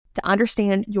to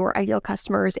understand your ideal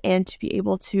customers and to be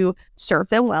able to serve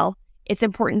them well, it's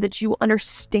important that you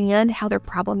understand how their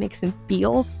problem makes them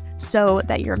feel so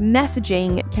that your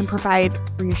messaging can provide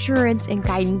reassurance and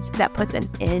guidance that puts an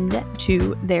end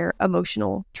to their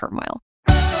emotional turmoil.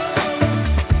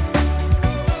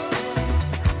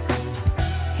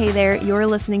 Hey there, you're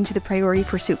listening to the Priority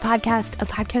Pursuit Podcast, a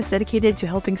podcast dedicated to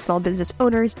helping small business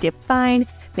owners define,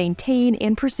 maintain,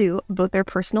 and pursue both their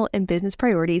personal and business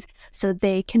priorities so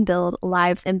they can build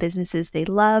lives and businesses they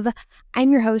love.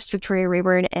 I'm your host, Victoria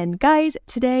Rayburn, and guys,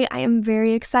 today I am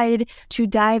very excited to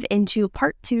dive into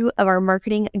part 2 of our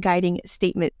Marketing Guiding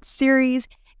Statement series.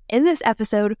 In this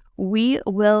episode, we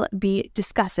will be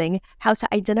discussing how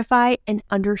to identify and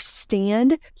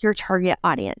understand your target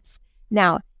audience.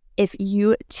 Now, if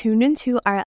you tuned into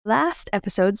our last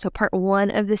episode, so part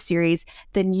 1 of this series,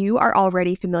 then you are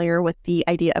already familiar with the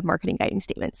idea of marketing guiding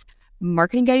statements.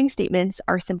 Marketing guiding statements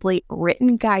are simply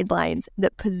written guidelines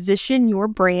that position your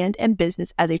brand and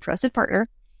business as a trusted partner.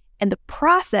 And the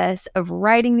process of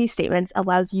writing these statements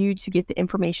allows you to get the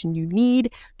information you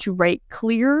need to write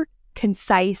clear,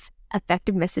 concise,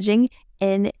 effective messaging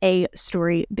in a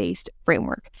story-based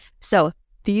framework. So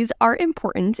these are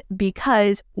important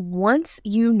because once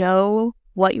you know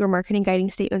what your marketing guiding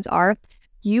statements are,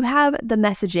 you have the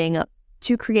messaging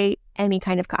to create any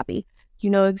kind of copy.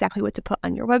 You know exactly what to put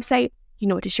on your website. You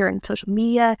know what to share in social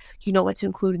media. You know what to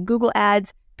include in Google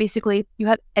Ads. Basically, you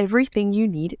have everything you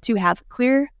need to have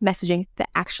clear messaging that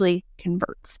actually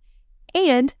converts.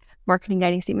 And marketing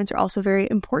guiding statements are also very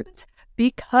important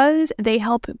because they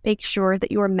help make sure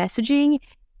that your messaging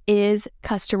is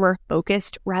customer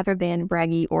focused rather than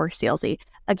braggy or salesy.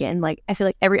 Again, I feel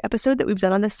like every episode that we've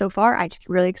done on this so far, I just get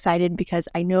really excited because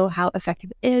I know how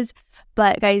effective it is.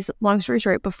 But guys, long story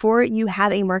short, before you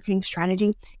have a marketing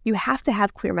strategy, you have to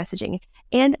have clear messaging,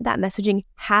 and that messaging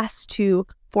has to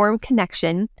form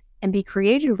connection and be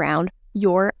created around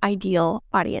your ideal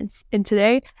audience. And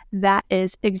today, that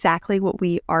is exactly what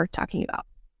we are talking about.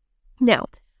 Now,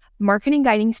 marketing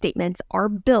guiding statements are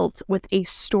built with a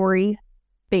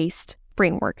story-based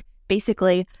framework.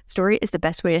 Basically, story is the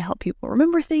best way to help people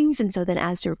remember things. And so then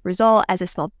as a result, as a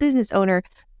small business owner,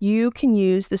 you can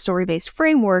use the story-based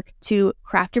framework to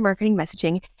craft your marketing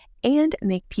messaging and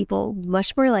make people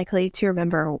much more likely to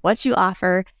remember what you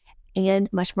offer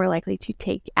and much more likely to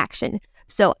take action.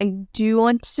 So I do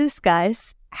want to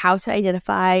discuss how to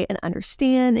identify and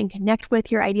understand and connect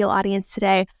with your ideal audience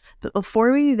today. But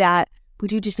before we do that, we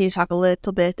do just need to talk a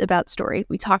little bit about story.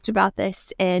 We talked about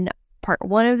this in part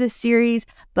 1 of this series,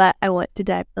 but I want to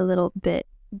dive a little bit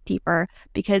deeper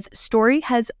because story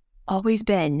has always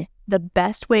been the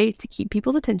best way to keep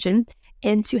people's attention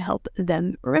and to help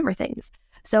them remember things.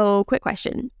 So, quick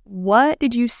question. What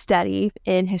did you study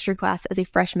in history class as a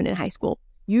freshman in high school?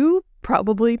 You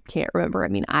probably can't remember. I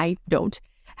mean, I don't.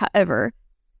 However,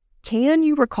 can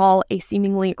you recall a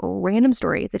seemingly random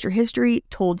story that your history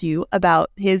told you about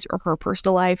his or her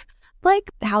personal life?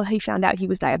 Like how he found out he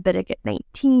was diabetic at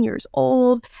 19 years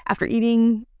old after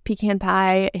eating pecan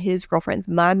pie his girlfriend's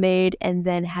mom made and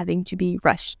then having to be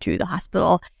rushed to the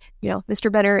hospital. You know,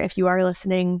 Mr. Benner, if you are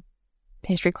listening,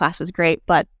 history class was great,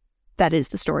 but that is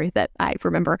the story that I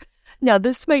remember. Now,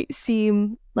 this might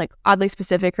seem like oddly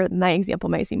specific, or my example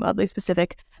might seem oddly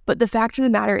specific, but the fact of the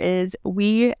matter is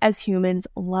we as humans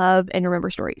love and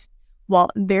remember stories. While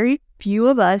very few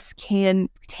of us can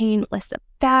retain lists of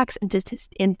facts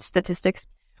and statistics,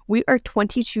 we are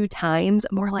 22 times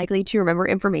more likely to remember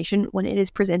information when it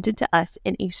is presented to us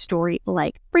in a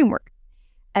story-like framework.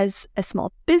 As a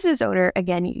small business owner,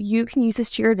 again, you can use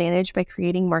this to your advantage by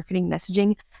creating marketing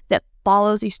messaging that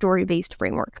follows a story-based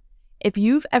framework. If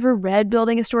you've ever read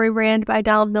Building a Story Brand by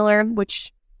Donald Miller,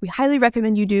 which we highly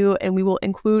recommend you do, and we will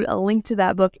include a link to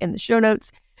that book in the show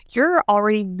notes, you're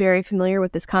already very familiar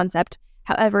with this concept.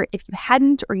 However, if you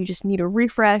hadn't or you just need a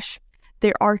refresh,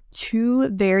 there are 2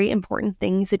 very important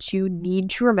things that you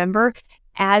need to remember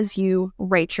as you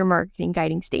write your marketing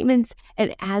guiding statements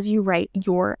and as you write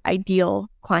your ideal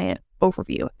client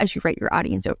overview, as you write your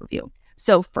audience overview.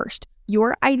 So first,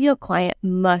 your ideal client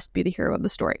must be the hero of the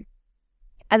story.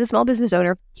 As a small business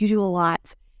owner, you do a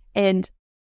lot and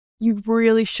you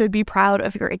really should be proud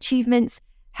of your achievements.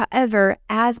 However,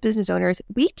 as business owners,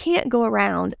 we can't go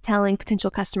around telling potential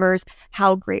customers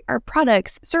how great our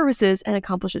products, services, and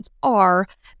accomplishments are,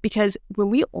 because when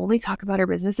we only talk about our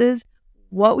businesses,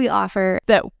 what we offer,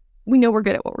 that we know we're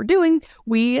good at what we're doing,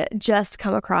 we just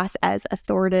come across as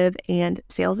authoritative and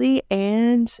salesy,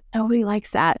 and nobody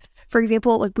likes that. For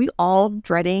example, we all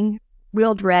dread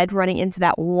running into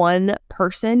that one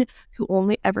person who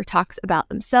only ever talks about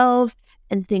themselves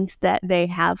and thinks that they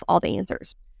have all the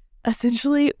answers.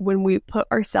 essentially, when we put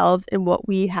ourselves and what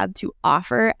we have to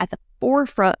offer at the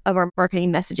forefront of our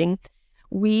marketing messaging,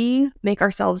 we make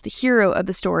ourselves the hero of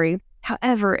the story.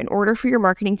 However, in order for your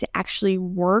marketing to actually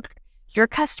work, your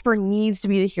customer needs to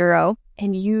be the hero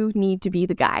and you need to be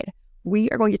the guide. We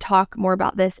are going to talk more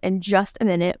about this in just a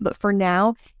minute, but for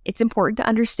now, it's important to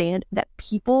understand that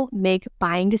people make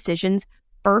buying decisions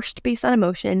first based on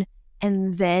emotion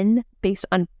and then based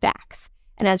on facts.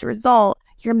 And as a result,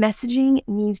 your messaging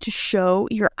needs to show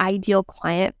your ideal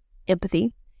client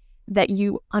empathy, that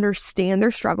you understand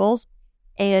their struggles,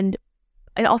 and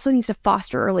it also needs to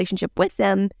foster a relationship with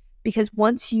them, because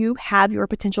once you have your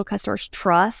potential customers'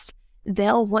 trust,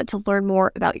 they'll want to learn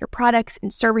more about your products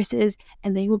and services,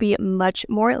 and they will be much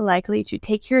more likely to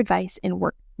take your advice and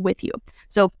work with you.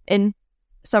 So in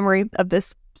summary of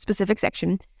this specific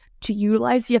section, to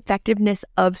utilize the effectiveness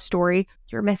of story,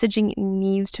 your messaging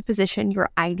needs to position your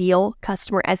ideal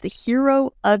customer as the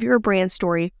hero of your brand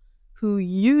story who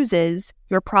uses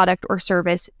your product or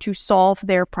service to solve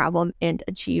their problem and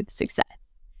achieve success.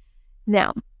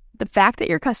 Now, the fact that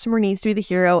your customer needs to be the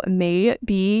hero may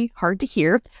be hard to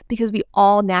hear because we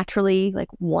all naturally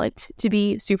want to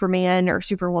be Superman or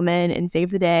Superwoman and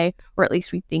save the day, or at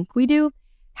least we think we do.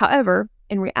 However,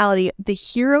 in reality, the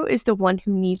hero is the one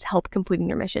who needs help completing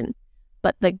their mission.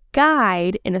 But the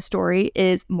guide in a story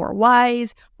is more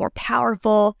wise, more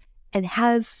powerful, and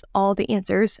has all the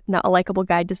answers. Now, a likable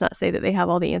guide does not say that they have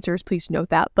all the answers. Please note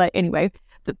that. But anyway,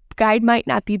 the guide might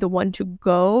not be the one to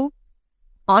go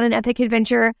on an epic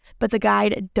adventure, but the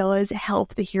guide does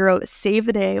help the hero save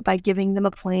the day by giving them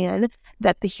a plan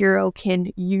that the hero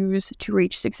can use to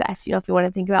reach success. If you want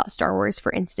to think about Star Wars,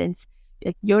 for instance,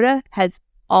 Yoda has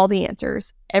all the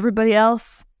answers. Everybody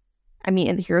else, and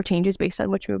the hero changes based on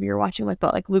which movie you're watching.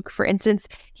 But Luke, for instance,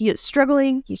 he is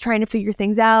struggling. He's trying to figure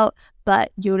things out,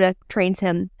 but Yoda trains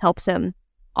him, helps him.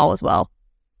 All is well.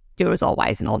 Yoda's all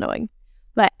wise and all knowing.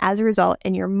 But as a result,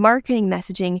 in your marketing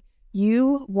messaging,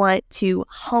 you want to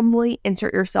humbly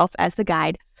insert yourself as the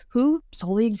guide who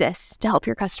solely exists to help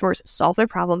your customers solve their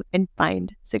problem and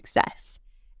find success.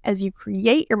 As you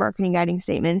create your marketing guiding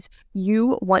statements,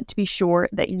 you want to be sure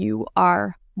that you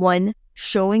are, one,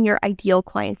 showing your ideal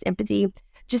clients empathy,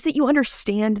 just that you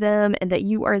understand them and that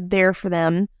you are there for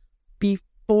them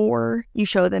before you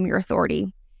show them your authority.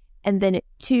 And then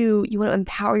two, you want to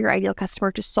empower your ideal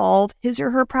customer to solve his or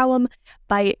her problem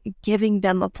by giving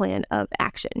them a plan of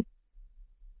action.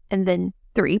 And then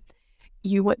three,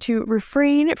 you want to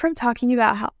refrain from talking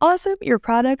about how awesome your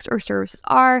products or services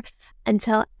are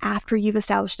until after you've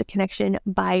established a connection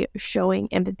by showing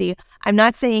empathy. I'm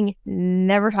not saying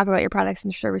never talk about your products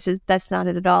and services. That's not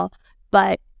it at all.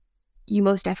 But you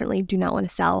most definitely do not want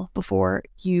to sell before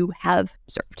you have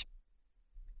served.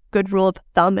 Good rule of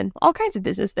thumb and all kinds of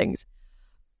business things.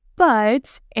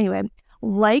 But anyway,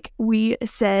 like we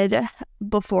said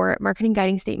before, marketing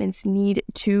guiding statements need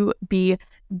to be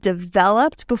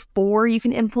developed before you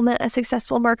can implement a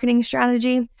successful marketing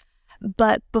strategy.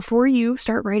 But before you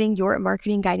start writing your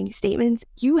marketing guiding statements,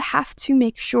 you have to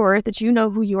make sure that you know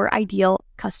who your ideal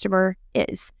customer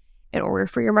is. In order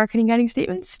for your marketing guiding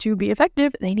statements to be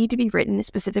effective, they need to be written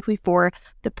specifically for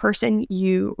the person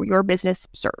your business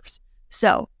serves.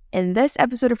 So in this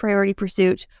episode of Priority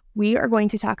Pursuit, we are going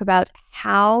to talk about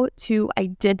how to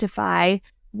identify,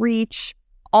 reach,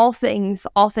 all things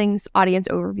audience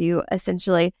overview,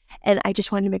 essentially. And I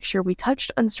just wanted to make sure we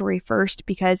touched on story first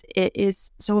because it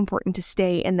is so important to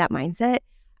stay in that mindset.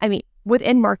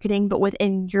 Within marketing, but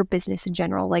within your business in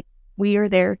general, we are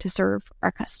there to serve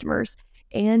our customers.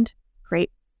 And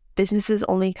great businesses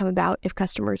only come about if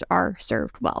customers are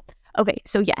served well. Okay,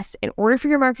 so yes, in order for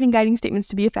your marketing guiding statements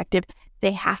to be effective,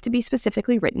 they have to be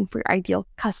specifically written for your ideal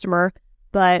customer.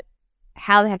 But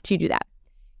how the heck do you do that?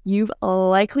 You've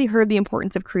likely heard the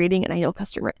importance of creating an ideal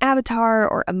customer avatar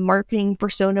or a marketing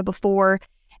persona before.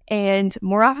 And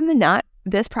more often than not,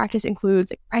 this practice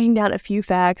includes writing down a few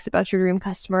facts about your dream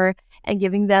customer and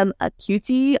giving them a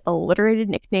cutesy, alliterated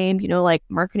nickname, like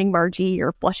Marketing Margie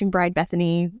or Blushing Bride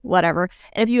Bethany, whatever.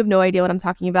 And if you have no idea what I'm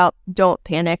talking about, don't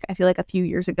panic. I feel like a few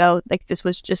years ago, this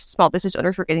was just small business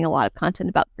owners were getting a lot of content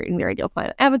about creating their ideal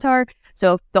client avatar.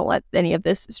 So don't let any of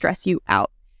this stress you out.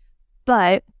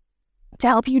 But to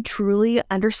help you truly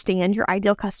understand your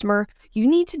ideal customer, you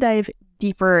need to dive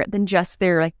deeper than just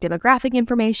their demographic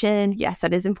information. Yes,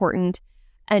 that is important.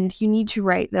 And you need to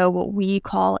write, though, what we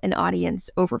call an audience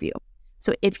overview.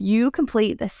 So if you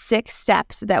complete the 6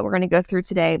 steps that we're going to go through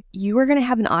today, you are going to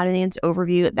have an audience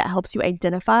overview that helps you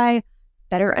identify,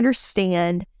 better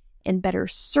understand, and better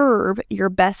serve your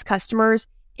best customers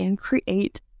and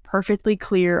create perfectly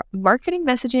clear marketing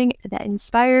messaging that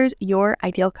inspires your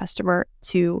ideal customer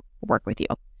to work with you.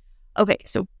 Okay,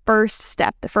 so first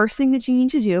step, the first thing that you need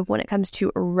to do when it comes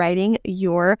to writing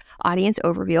your audience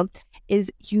overview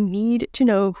is you need to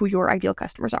know who your ideal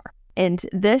customers are. And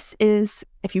this is,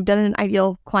 if you've done an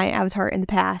ideal client avatar in the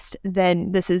past,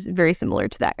 then this is very similar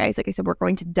to that, guys. Like I said, we're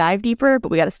going to dive deeper,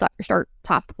 but we got to start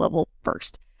top level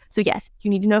first. So yes, you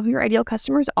need to know who your ideal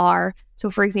customers are. So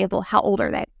for example, how old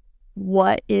are they?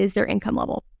 What is their income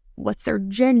level? What's their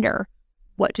gender?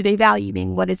 What do they value?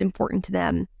 Meaning, what is important to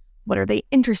them? What are they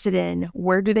interested in?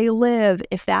 Where do they live?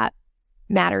 If that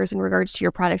matters in regards to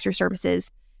your products or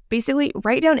services. Basically,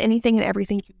 write down anything and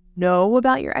everything you know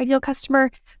about your ideal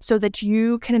customer so that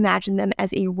you can imagine them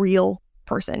as a real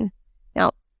person.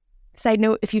 Now, side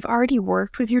note, if you've already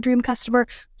worked with your dream customer,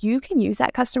 you can use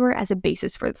that customer as a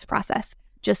basis for this process.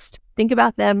 Just think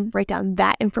about them, write down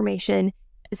that information.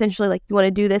 Essentially, like, you want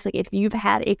to do this, like if you've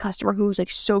had a customer who's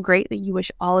like so great that you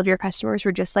wish all of your customers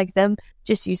were just like them,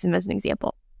 just use them as an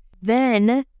example.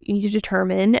 Then you need to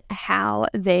determine how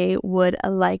they would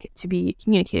like to be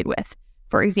communicated with.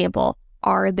 For example,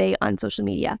 are they on social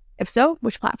media? If so,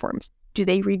 which platforms? Do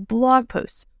they read blog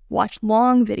posts, watch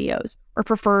long videos, or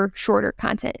prefer shorter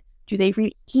content? Do they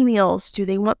read emails? Do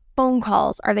they want phone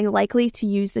calls? Are they likely to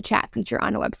use the chat feature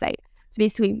on a website? So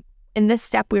basically, in this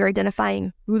step, we are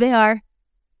identifying who they are.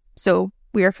 So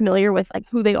we are familiar with like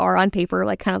who they are on paper,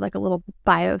 like kind of like a little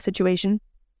bio situation.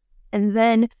 And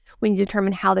then we need to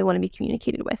determine how they want to be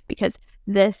communicated with, because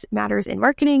this matters in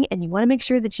marketing and you want to make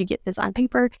sure that you get this on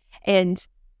paper. And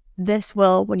this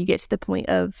will, when you get to the point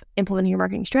of implementing your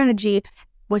marketing strategy,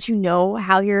 once you know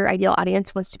how your ideal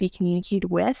audience wants to be communicated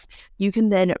with, you can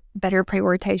then better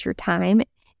prioritize your time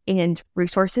and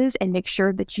resources and make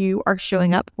sure that you are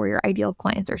showing up where your ideal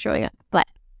clients are showing up. But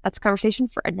that's a conversation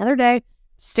for another day.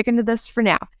 Sticking to this for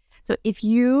now. So if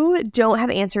you don't have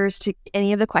answers to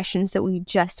any of the questions that we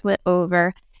just went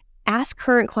over, ask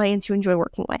current clients you enjoy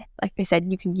working with. Like I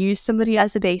said, you can use somebody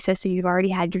as a basis. So you've already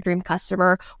had your dream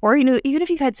customer, or, even if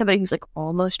you've had somebody who's like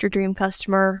almost your dream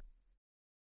customer,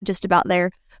 just about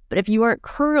there. But if you aren't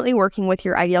currently working with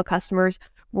your ideal customers,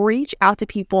 reach out to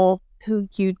people who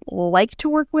you'd like to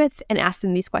work with and ask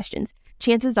them these questions.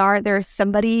 Chances are there's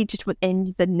somebody just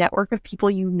within the network of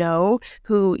people you know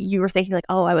who you were thinking like,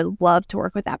 oh, I would love to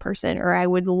work with that person, or I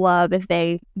would love if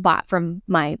they bought from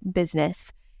my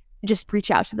business. Just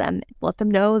reach out to them. Let them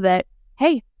know that,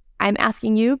 hey, I'm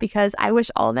asking you because I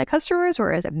wish all of my customers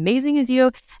were as amazing as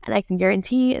you, and I can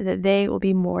guarantee that they will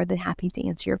be more than happy to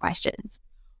answer your questions.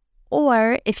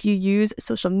 Or if you use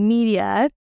social media,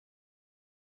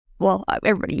 well,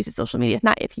 everybody uses social media.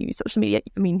 Not if you use social media.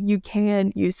 I mean, you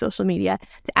can use social media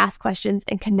to ask questions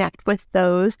and connect with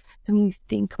those whom you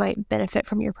think might benefit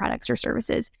from your products or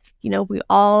services. We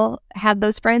all have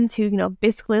those friends who,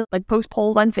 basically like post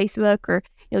polls on Facebook, or,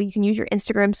 you can use your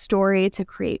Instagram story to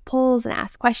create polls and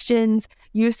ask questions.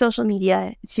 Use social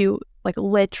media to like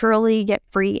literally get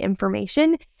free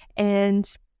information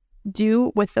and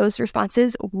do with those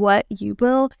responses what you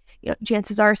will.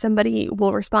 Chances are somebody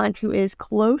will respond who is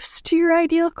close to your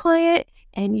ideal client,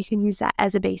 and you can use that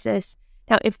as a basis.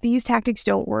 Now, if these tactics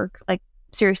don't work, like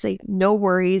seriously, no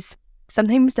worries.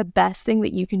 Sometimes the best thing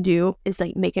that you can do is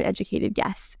like make an educated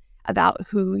guess about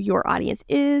who your audience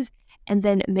is, and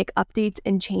then make updates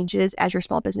and changes as your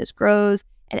small business grows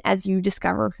and as you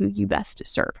discover who you best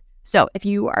serve. So if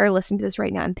you are listening to this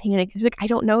right now and panicking, like, I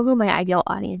don't know who my ideal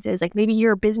audience is. Like maybe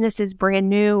your business is brand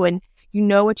new and you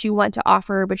know what you want to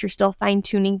offer, but you're still fine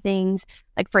tuning things.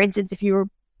 Like for instance, if you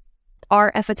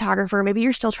are a photographer, maybe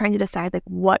you're still trying to decide like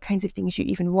what kinds of things you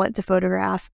even want to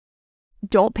photograph.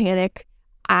 Don't panic.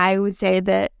 I would say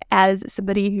that as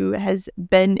somebody who has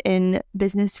been in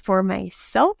business for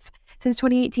myself since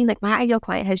 2018, like my ideal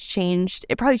client has changed.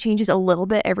 It probably changes a little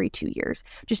bit every 2 years,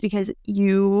 just because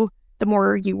the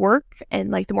more you work and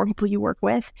like the more people you work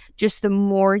with, just the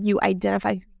more you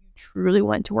identify who you truly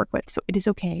want to work with. So it is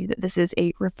okay that this is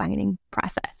a refining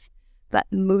process. But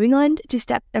moving on to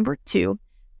step number 2,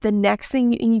 the next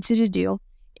thing you need to do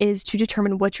is to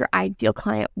determine what your ideal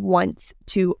client wants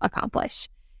to accomplish.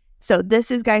 So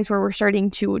this is, guys, where we're starting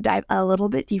to dive a little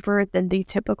bit deeper than the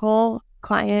typical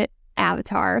client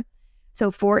avatar. So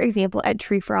for example, at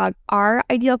TreeFrog, our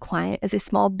ideal client is a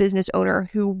small business owner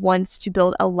who wants to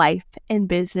build a life and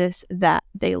business that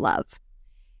they love.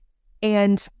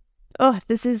 And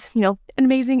this is, an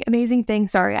amazing, amazing thing.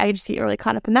 Sorry, I just get really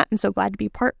caught up in that. I'm so glad to be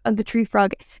part of the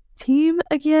TreeFrog team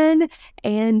again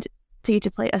and to get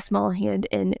to play a small hand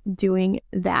in doing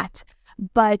that.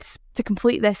 But to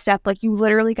complete this step, like you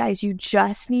literally, guys, you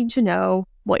just need to know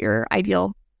what your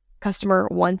ideal customer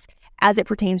wants as it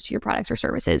pertains to your products or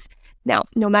services. Now,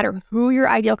 no matter who your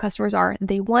ideal customers are,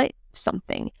 they want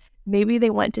something. Maybe they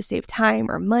want to save time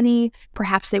or money.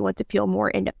 Perhaps they want to feel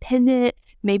more independent.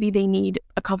 Maybe they need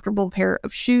a comfortable pair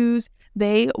of shoes.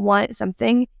 They want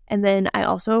something. And then I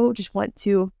also just want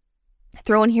to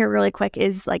throw in here really quick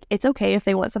is like, it's okay if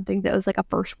they want something that was like a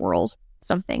first world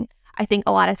something. I think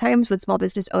a lot of times when small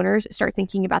business owners start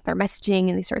thinking about their messaging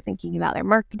and they start thinking about their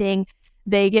marketing,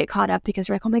 they get caught up because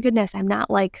they're like, oh my goodness, I'm not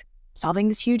like solving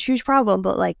this huge problem,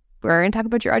 but like we're going to talk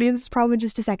about your audience's problem in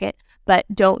just a second, but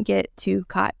don't get too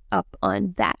caught up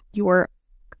on that. Your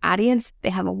audience, they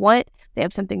have a want, they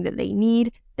have something that they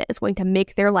need that is going to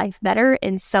make their life better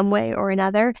in some way or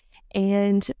another.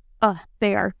 And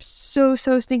they are so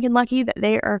stinking lucky that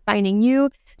they are finding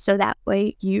you. So that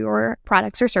way your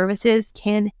products or services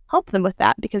can help them with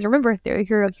that. Because remember,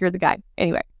 you're the guy.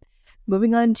 Anyway,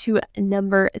 moving on to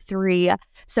number 3.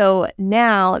 So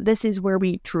now this is where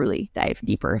we truly dive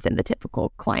deeper than the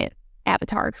typical client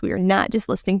avatar, because we are not just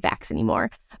listing facts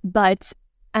anymore. But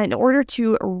in order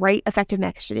to write effective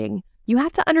messaging, you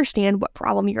have to understand what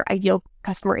problem your ideal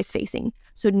customer is facing.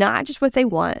 So not just what they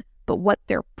want, but what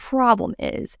their problem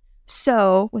is.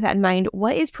 So with that in mind,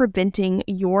 what is preventing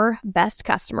your best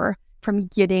customer from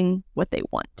getting what they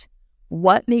want?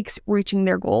 What makes reaching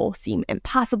their goal seem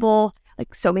impossible?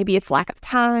 Like, so maybe it's lack of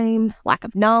time, lack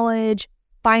of knowledge,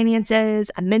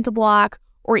 finances, a mental block,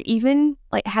 or even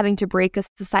like having to break a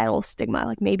societal stigma.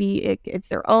 Like maybe it's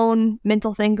their own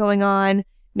mental thing going on.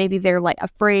 Maybe they're like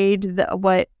afraid that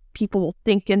what people will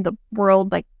think in the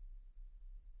world, like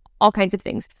all kinds of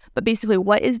things. But basically,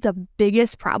 what is the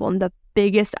biggest problem, the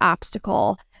biggest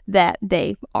obstacle that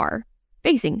they are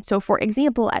facing? So for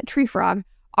example, at Tree Frog,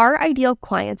 our ideal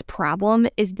client's problem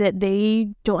is that they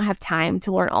don't have time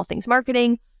to learn all things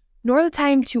marketing, nor the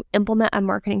time to implement a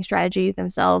marketing strategy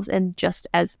themselves. And just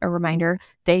as a reminder,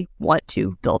 they want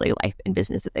to build a life and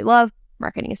business that they love.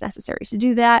 Marketing is necessary to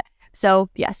do that. So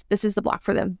yes, this is the block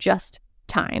for them, just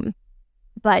time.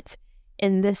 But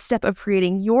in this step of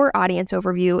creating your audience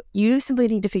overview, you simply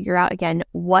need to figure out, again,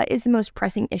 what is the most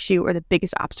pressing issue or the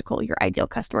biggest obstacle your ideal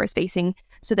customer is facing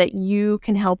so that you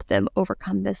can help them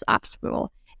overcome this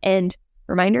obstacle. And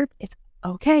reminder, it's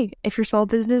okay if your small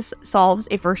business solves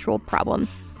a first world problem.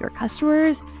 Your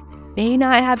customers may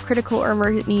not have critical or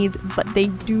emergent needs, but they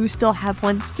do still have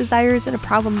wants, desires, and a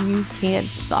problem you can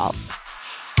solve.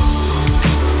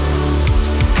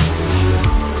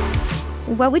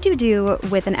 What would you do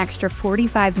with an extra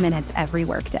 45 minutes every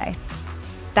workday?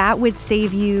 That would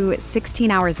save you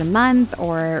 16 hours a month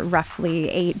or roughly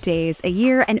 8 days a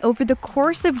year. And over the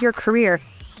course of your career,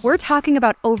 we're talking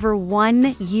about over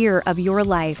 1 year of your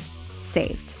life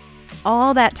saved.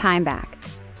 All that time back.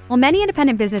 Well, many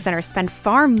independent business owners spend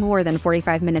far more than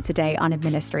 45 minutes a day on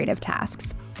administrative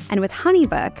tasks. And with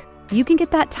HoneyBook, you can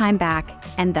get that time back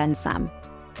and then some.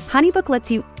 HoneyBook lets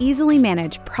you easily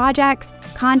manage projects,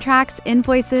 contracts,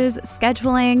 invoices,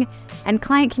 scheduling, and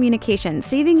client communication,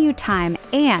 saving you time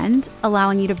and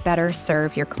allowing you to better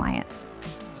serve your clients.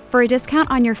 For a discount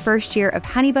on your first year of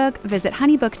HoneyBook, visit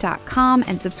honeybook.com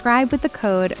and subscribe with the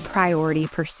code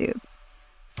PriorityPursuit.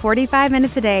 45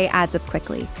 minutes a day adds up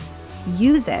quickly.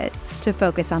 Use it to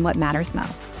focus on what matters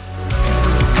most.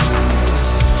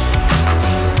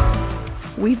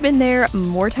 We've been there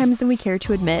more times than we care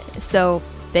to admit, so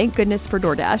thank goodness for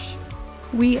DoorDash.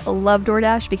 We love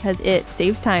DoorDash because it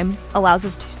saves time, allows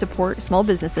us to support small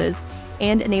businesses,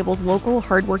 and enables local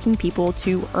hardworking people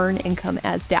to earn income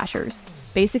as Dashers.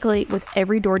 Basically, with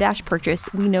every DoorDash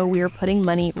purchase, we know we are putting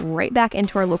money right back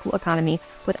into our local economy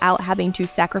without having to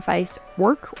sacrifice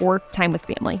work or time with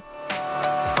family.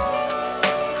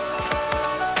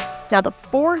 Now, the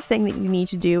fourth thing that you need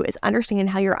to do is understand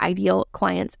how your ideal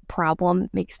client's problem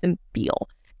makes them feel.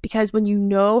 Because when you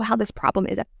know how this problem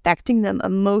is affecting them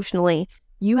emotionally,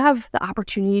 you have the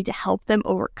opportunity to help them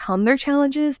overcome their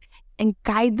challenges and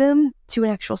guide them to an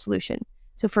actual solution.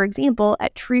 So for example,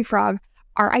 at Tree Frog,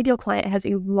 our ideal client has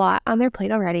a lot on their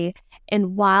plate already.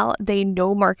 And while they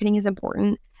know marketing is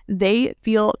important, they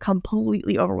feel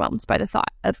completely overwhelmed by the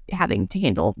thought of having to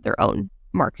handle their own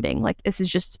marketing. Like, this is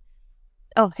just,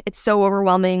 it's so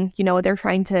overwhelming. You know, they're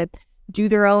trying to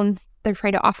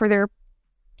offer their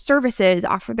services,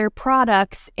 offer their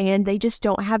products, and they just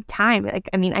don't have time.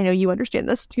 I know you understand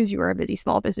this because you are a busy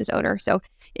small business owner. So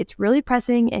it's really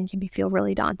pressing and can feel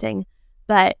really daunting.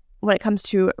 But when it comes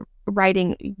to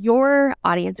writing your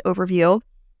audience overview,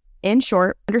 in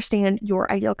short, understand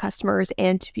your ideal customers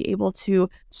and to be able to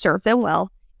serve them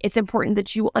well, it's important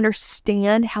that you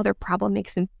understand how their problem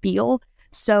makes them feel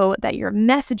so that your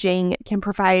messaging can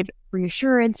provide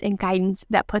reassurance and guidance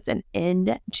that puts an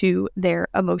end to their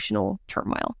emotional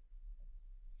turmoil.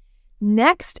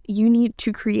 Next, you need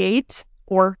to create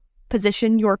or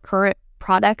position your current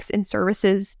products and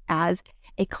services as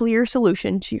a clear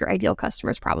solution to your ideal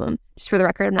customer's problem. Just for the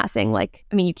record, I'm not saying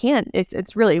you can't.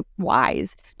 It's really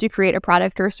wise to create a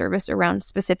product or a service around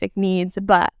specific needs,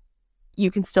 but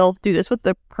you can still do this with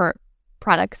the current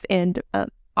products and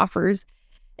offers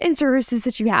and services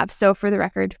that you have. So for the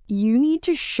record, you need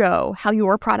to show how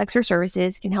your products or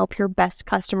services can help your best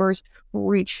customers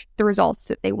reach the results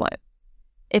that they want.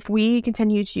 If we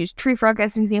continue to use TreeFrog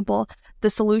as an example, the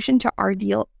solution to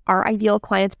our ideal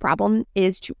client's problem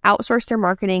is to outsource their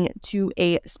marketing to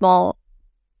a small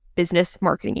business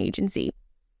marketing agency.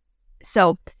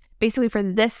 So basically for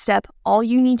this step, all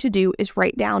you need to do is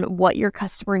write down what your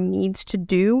customer needs to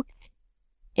do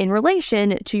in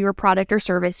relation to your product or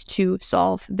service to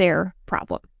solve their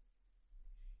problem.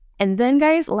 And then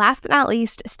guys, last but not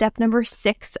least, step number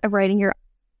 6 of writing your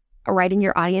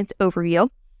audience overview.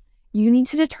 You need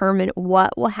to determine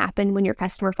what will happen when your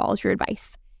customer follows your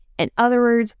advice. In other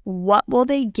words, what will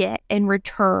they get in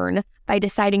return by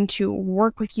deciding to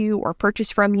work with you or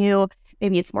purchase from you?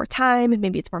 Maybe it's more time,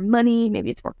 maybe it's more money, maybe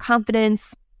it's more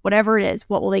confidence, whatever it is,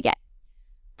 what will they get?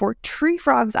 For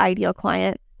TreeFrog's ideal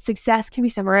client, success can be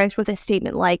summarized with a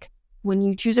statement like, when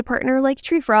you choose a partner like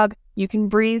TreeFrog, you can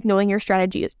breathe knowing your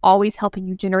strategy is always helping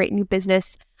you generate new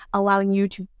business, allowing you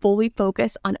to fully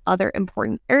focus on other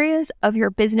important areas of your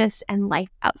business and life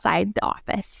outside the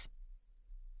office.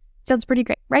 Sounds pretty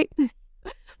great, right?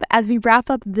 But as we wrap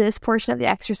up this portion of the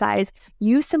exercise,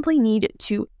 you simply need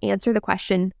to answer the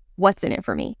question, what's in it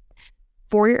for me?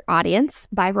 For your audience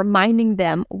by reminding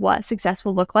them what success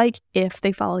will look like if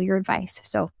they follow your advice.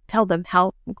 So tell them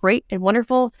how great and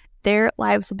wonderful their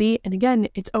lives will be. And again,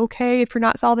 it's okay if you're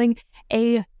not solving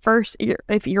if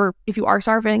you are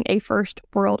solving a first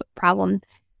world problem.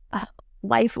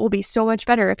 Life will be so much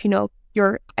better if you know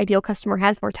your ideal customer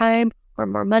has more time or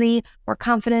more money, more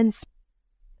confidence.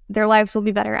 Their lives will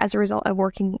be better as a result of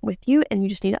working with you, and you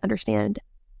just need to understand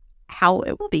how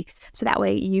it will be. So that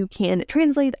way you can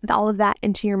translate all of that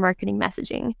into your marketing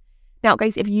messaging. Now,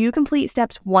 guys, if you complete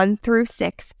steps 1 through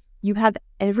 6, you have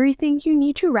everything you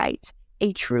need to write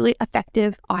a truly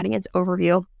effective audience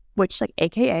overview, which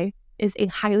AKA is a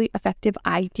highly effective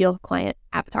ideal client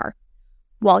avatar.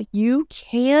 While you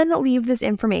can leave this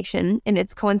information in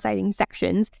its coinciding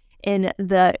sections in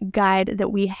the guide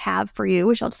that we have for you,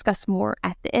 which I'll discuss more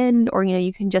at the end, or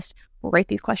you can just write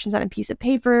these questions on a piece of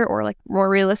paper or more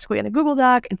realistically in a Google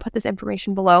Doc and put this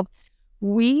information below.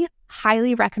 We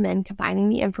highly recommend combining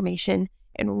the information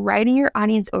and writing your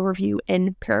audience overview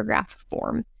in paragraph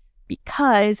form,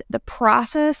 because the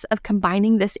process of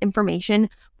combining this information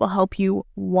will help you,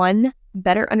 1,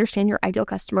 better understand your ideal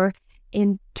customer,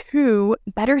 and 2,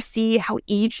 better see how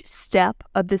each step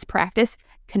of this practice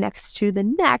connects to the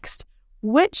next,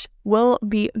 which will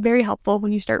be very helpful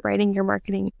when you start writing your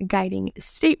marketing guiding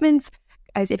statements.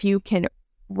 As if you can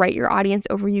write your audience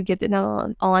overview, get it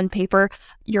all on paper,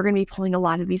 you're going to be pulling a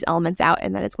lot of these elements out,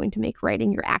 and that is going to make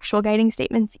writing your actual guiding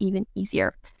statements even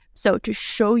easier. So to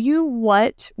show you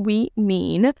what we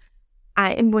mean,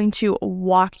 I am going to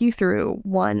walk you through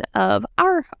one of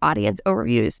our audience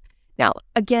overviews. Now,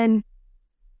 again,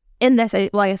 in this, I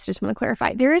just want to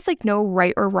clarify, there is no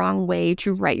right or wrong way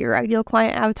to write your ideal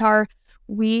client avatar.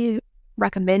 We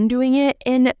recommend doing it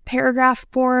in paragraph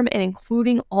form and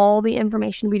including all the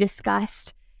information we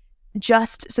discussed,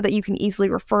 just so that you can easily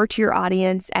refer to your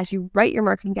audience as you write your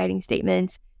marketing guiding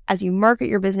statements, as you market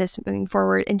your business moving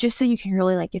forward, and just so you can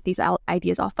really get these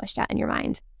ideas all fleshed out in your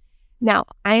mind. Now,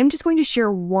 I am just going to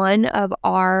share one of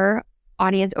our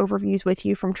audience overviews with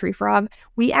you from TreeFrog.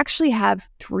 We actually have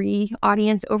 3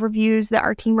 audience overviews that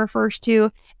our team refers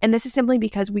to, and this is simply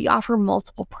because we offer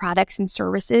multiple products and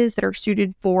services that are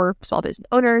suited for small business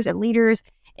owners and leaders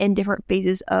in different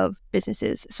phases of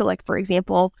businesses. So for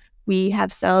example, we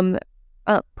have some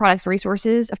products and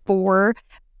resources for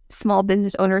small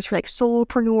business owners, for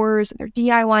solopreneurs. They're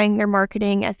DIYing their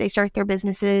marketing as they start their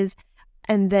businesses.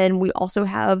 And then we also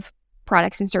have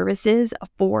products and services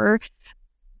for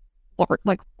quote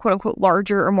unquote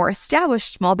larger or more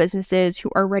established small businesses who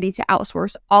are ready to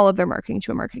outsource all of their marketing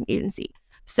to a marketing agency.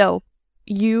 So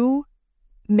you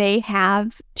may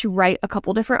have to write a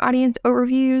couple different audience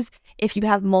overviews if you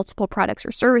have multiple products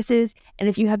or services, and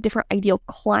if you have different ideal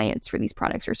clients for these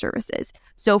products or services.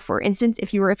 So for instance,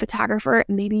 if you were a photographer,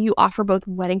 maybe you offer both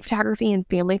wedding photography and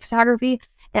family photography,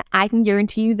 and I can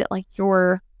guarantee you that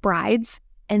your brides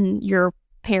and your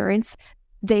parents,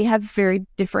 they have very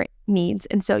different needs.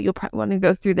 And so you'll probably want to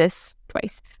go through this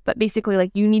twice. But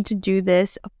basically, you need to do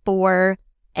this for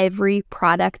every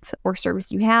product or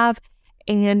service you have.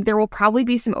 And there will probably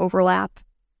be some overlap.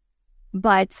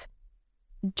 But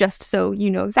just so you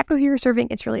know exactly who you're serving,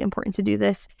 it's really important to do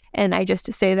this. And I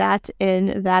just say that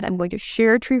in that I'm going to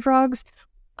share Tree Frogs,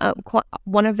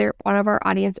 one of our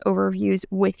audience overviews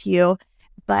with you,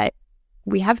 but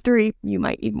we have 3. You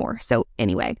might need more. So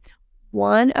anyway,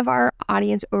 one of our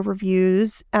audience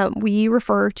overviews, we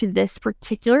refer to this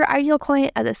particular ideal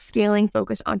client as a scaling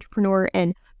focused entrepreneur.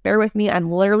 And bear with me,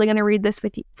 I'm literally going to read this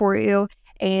for you.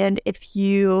 And if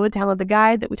you download the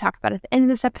guide that we talk about at the end of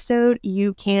this episode,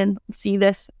 you can see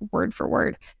this word for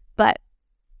word. But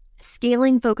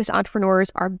scaling focused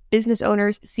entrepreneurs are business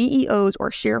owners, CEOs, or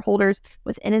shareholders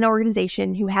within an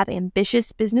organization who have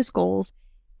ambitious business goals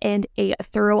and a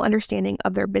thorough understanding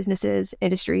of their businesses,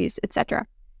 industries, etc.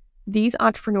 These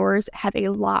entrepreneurs have a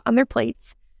lot on their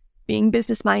plates. Being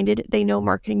business-minded, they know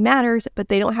marketing matters, but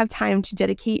they don't have time to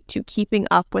dedicate to keeping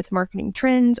up with marketing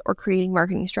trends or creating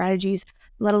marketing strategies,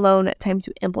 let alone time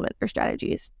to implement their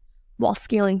strategies. While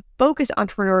scaling-focused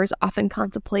entrepreneurs often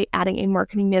contemplate adding a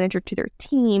marketing manager to their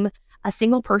team, a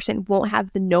single person won't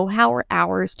have the know-how or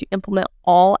hours to implement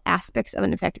all aspects of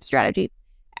an effective strategy.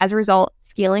 As a result,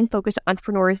 scaling-focused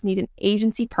entrepreneurs need an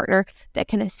agency partner that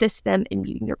can assist them in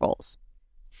meeting their goals.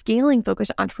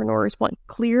 Scaling-focused entrepreneurs want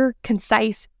clear,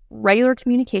 concise, regular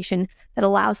communication that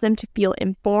allows them to feel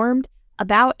informed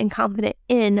about and confident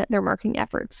in their marketing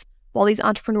efforts. While these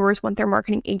entrepreneurs want their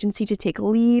marketing agency to take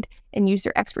lead and use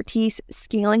their expertise,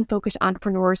 scaling-focused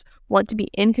entrepreneurs want to be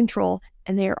in control,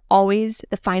 and they are always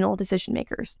the final decision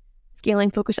makers.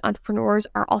 Scaling-focused entrepreneurs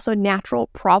are also natural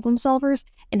problem solvers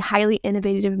and highly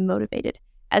innovative and motivated.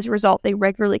 As a result, they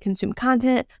regularly consume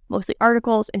content, mostly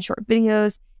articles and short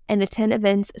videos, and attend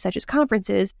events such as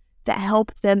conferences that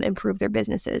help them improve their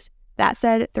businesses. That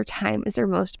said, their time is their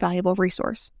most valuable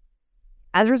resource.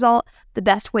 As a result, the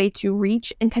best way to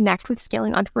reach and connect with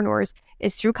scaling entrepreneurs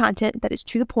is through content that is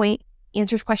to the point,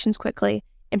 answers questions quickly,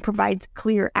 and provides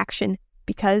clear action.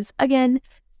 Because again,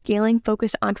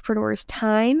 scaling-focused entrepreneurs'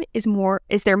 time is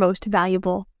their most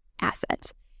valuable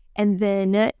asset. And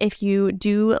then if you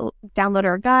do download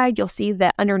our guide, you'll see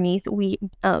that underneath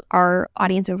our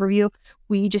audience overview,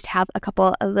 we just have a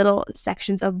couple of little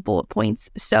sections of bullet points.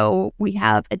 So we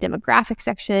have a demographic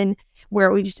section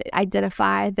where we just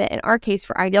identify that in our case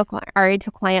for our ideal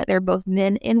client, they're both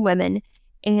men and women,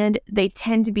 and they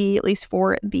tend to be, at least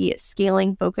for the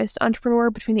scaling focused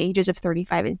entrepreneur, between the ages of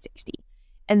 35 and 60.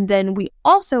 And then we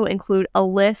also include a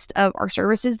list of our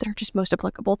services that are just most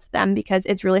applicable to them, because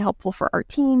it's really helpful for our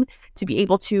team to be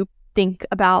able to think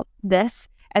about this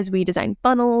as we design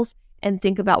funnels and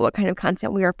think about what kind of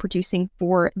content we are producing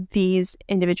for these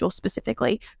individuals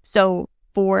specifically. So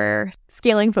for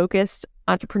scaling focused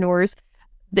entrepreneurs,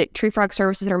 the Tree Frog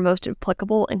services that are most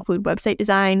applicable include website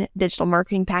design, digital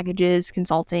marketing packages,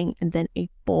 consulting, and then a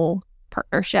full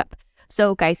partnership.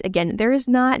 So guys, again, there is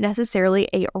not necessarily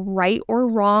a right or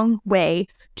wrong way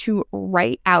to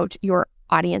write out your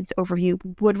audience overview.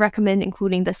 Would recommend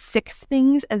including the 6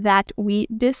 things that we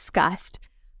discussed.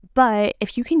 But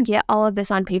if you can get all of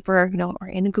this on paper, or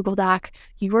in a Google Doc,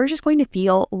 you are just going to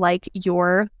feel like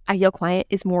your ideal client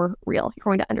is more real. You're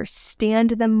going to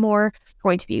understand them more. You're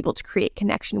going to be able to create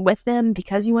connection with them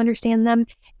because you understand them.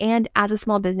 And as a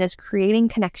small business, creating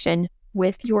connection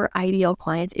with your ideal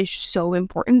clients is so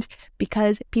important,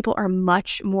 because people are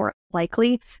much more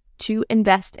likely to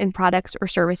invest in products or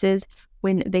services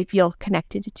when they feel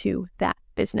connected to that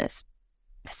business.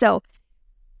 So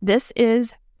this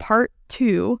is part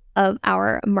 2 of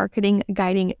our marketing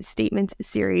guiding statements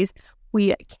series.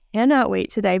 We cannot wait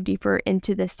to dive deeper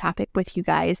into this topic with you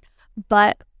guys.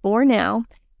 But for now,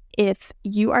 if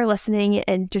you are listening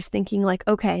and just thinking like,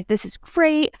 okay, this is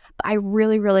great, but I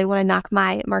really, really want to knock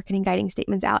my marketing guiding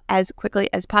statements out as quickly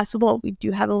as possible, we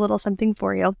do have a little something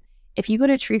for you. If you go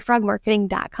to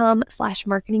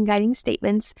treefrogmarketing.com/marketing guiding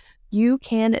statements, you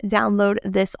can download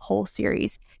this whole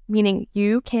series, meaning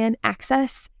you can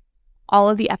access all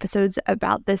of the episodes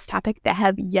about this topic that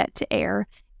have yet to air.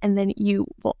 And then you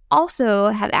will also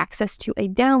have access to a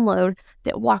download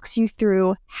that walks you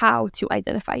through how to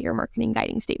identify your marketing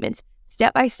guiding statements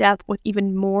step by step, with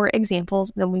even more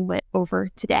examples than we went over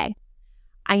today.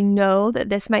 I know that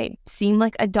this might seem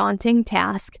like a daunting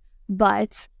task,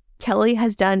 but Kelly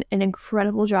has done an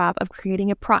incredible job of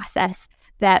creating a process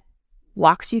that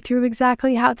walks you through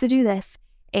exactly how to do this.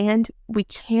 And we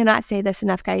cannot say this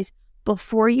enough, guys.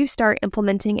 Before you start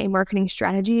implementing a marketing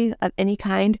strategy of any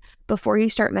kind, before you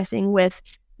start messing with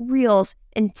Reels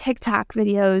and TikTok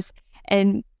videos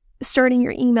and starting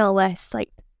your email lists,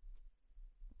 like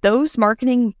those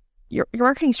marketing, your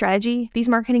marketing strategy, these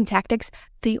marketing tactics,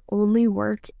 they only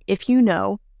work if you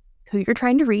know who you're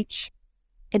trying to reach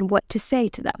and what to say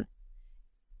to them.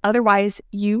 Otherwise,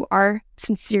 you are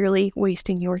sincerely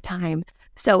wasting your time.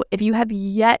 So if you have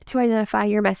yet to identify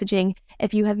your messaging,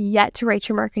 if you have yet to write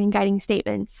your marketing guiding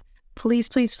statements, please,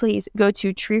 please, please go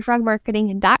to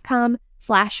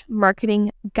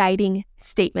treefrogmarketing.com/marketing guiding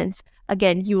statements.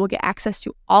 Again, you will get access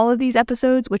to all of these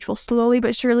episodes, which will slowly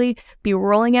but surely be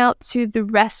rolling out to the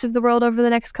rest of the world over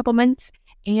the next couple months.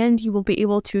 And you will be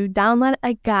able to download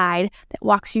a guide that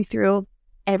walks you through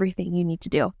everything you need to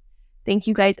do. Thank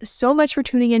you guys so much for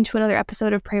tuning in to another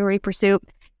episode of Priority Pursuit.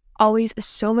 Always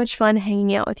so much fun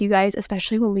hanging out with you guys,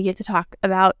 especially when we get to talk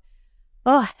about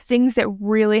things that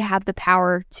really have the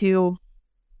power to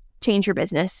change your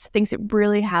business, things that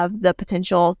really have the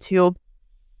potential to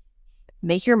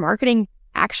make your marketing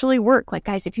actually work. Like,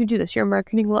 guys, if you do this, your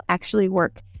marketing will actually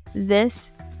work.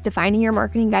 This, defining your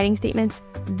marketing guiding statements,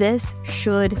 this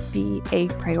should be a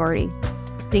priority.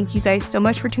 Thank you guys so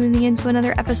much for tuning in to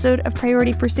another episode of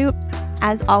Priority Pursuit.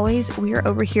 As always, we are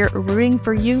over here rooting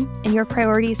for you and your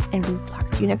priorities, and we'll talk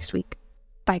to you next week.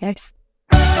 Bye, guys.